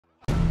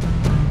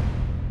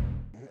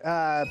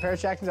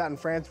Paris Jackson's out in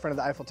France in front of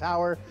the Eiffel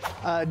Tower,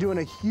 doing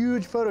a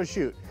huge photo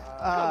shoot. Look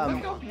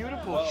how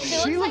beautiful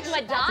she looks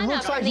like Madonna.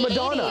 Looks like from the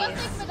Madonna. 80s. She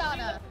looks like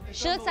Madonna.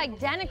 She looks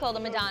identical to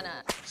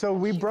Madonna. So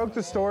we broke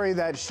the story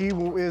that she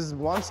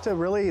wants to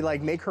really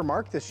like make her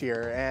mark this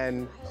year,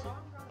 and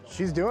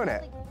she's doing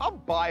it. I'll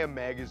buy a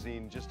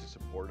magazine just to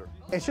support her.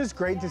 It's just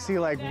great to see,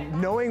 like,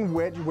 knowing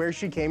where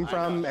she came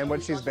from and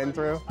what she's been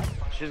through.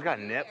 She's got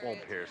nipple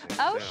piercings.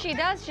 Oh, too. she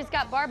does. She's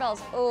got barbells.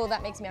 Oh,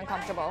 that makes me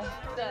uncomfortable.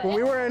 When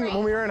we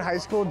were in high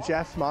school,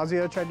 Jeff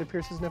Mazio tried to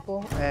pierce his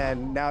nipple,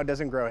 and now it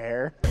doesn't grow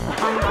hair.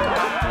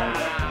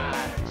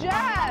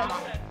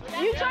 Jeff,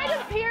 you tried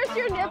to pierce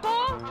your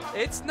nipple?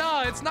 It's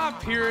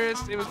not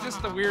pierced. It was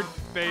just a weird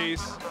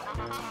face.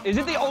 Is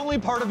it the only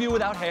part of you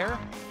without hair?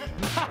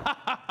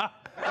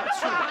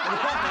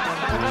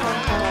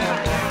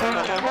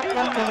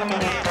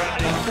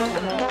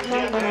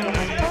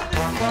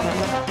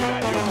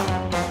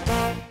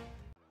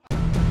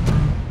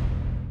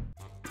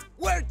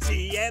 We're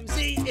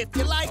TMZ. If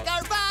you like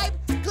our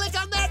vibe, click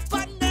on that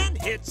button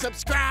and hit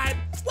subscribe.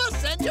 We'll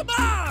send you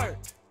more.